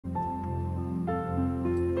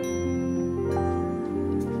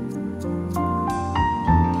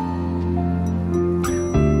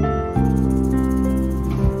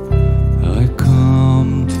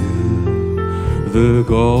the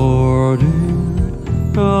garden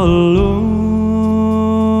alone,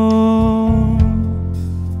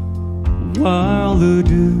 while the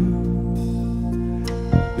dew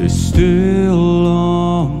is still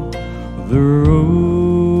on the roses,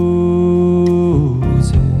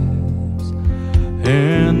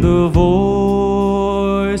 and the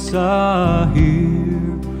voice I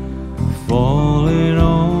hear falling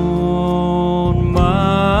on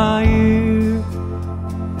my ear,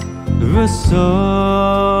 the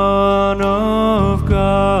Son of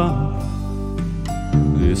God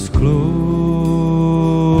is close,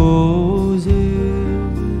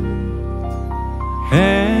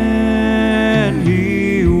 and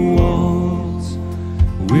He walks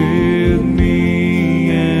with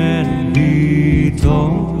me, and He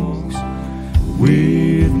talks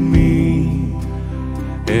with me,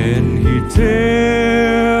 and He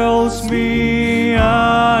tells me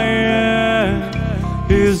I am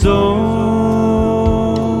His own,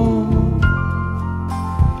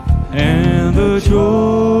 and the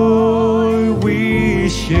joy we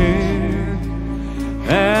share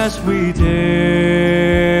as we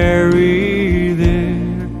tarry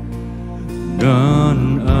there,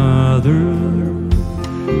 none other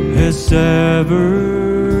has ever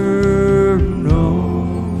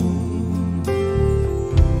known.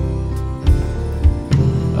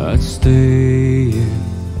 I'd stay in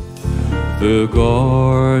the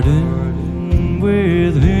garden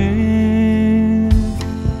with Him,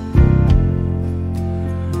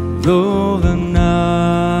 though the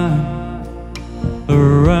night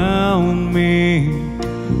around me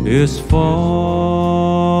is falling,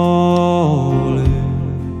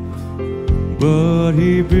 but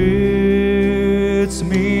He bids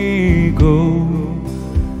me go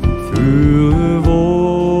through the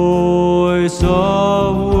voice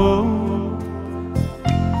of woe.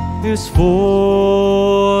 His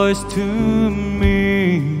voice to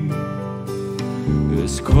me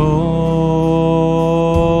is calling,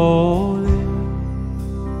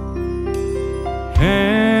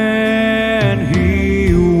 and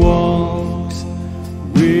He walks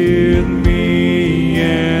with me,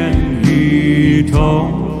 and He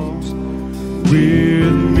talks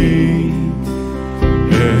with me,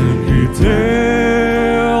 and He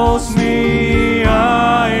tells me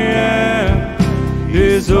I am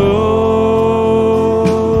His own,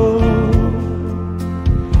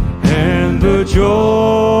 and the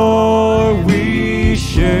joy we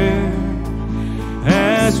share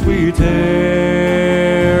as we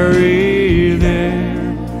tarry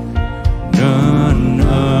there, none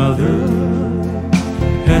other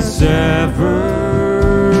has ever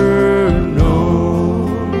known.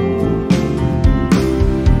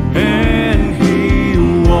 And He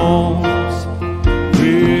walks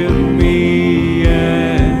with me,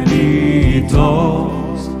 and He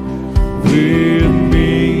talks with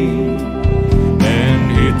me, and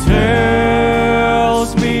He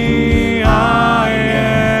tells me I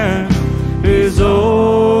am His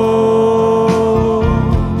own,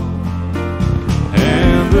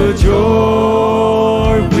 and the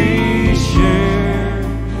joy we share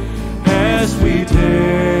as we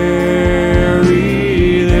tarry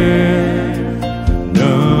there,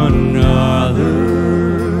 none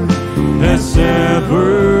other has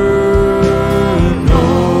ever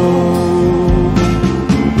known.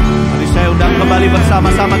 Mari saya undang kembali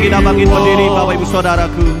bersama-sama kita bangkit berdiri, Bapak Ibu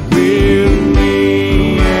Saudaraku.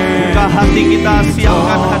 Buka hati kita,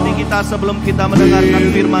 siapkan hati kita sebelum kita mendengarkan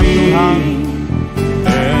firman Tuhan.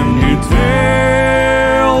 And He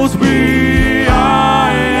tells me I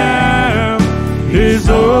am His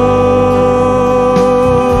own,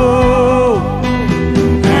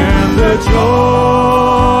 and the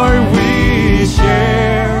joy we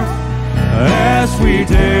share as we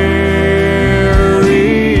tarry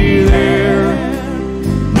there,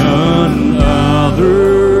 none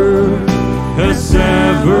other has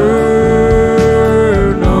ever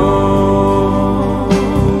known.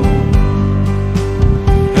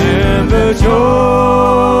 And the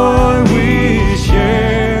joy we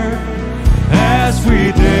share as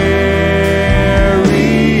we tarry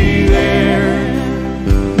there,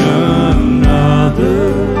 none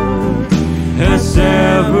other has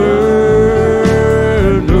ever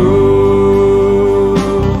known.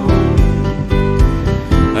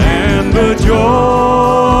 And the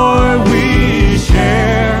joy we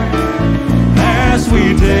share as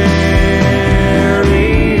we tarry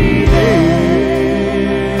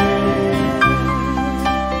there,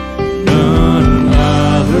 none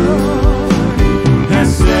other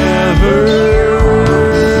has ever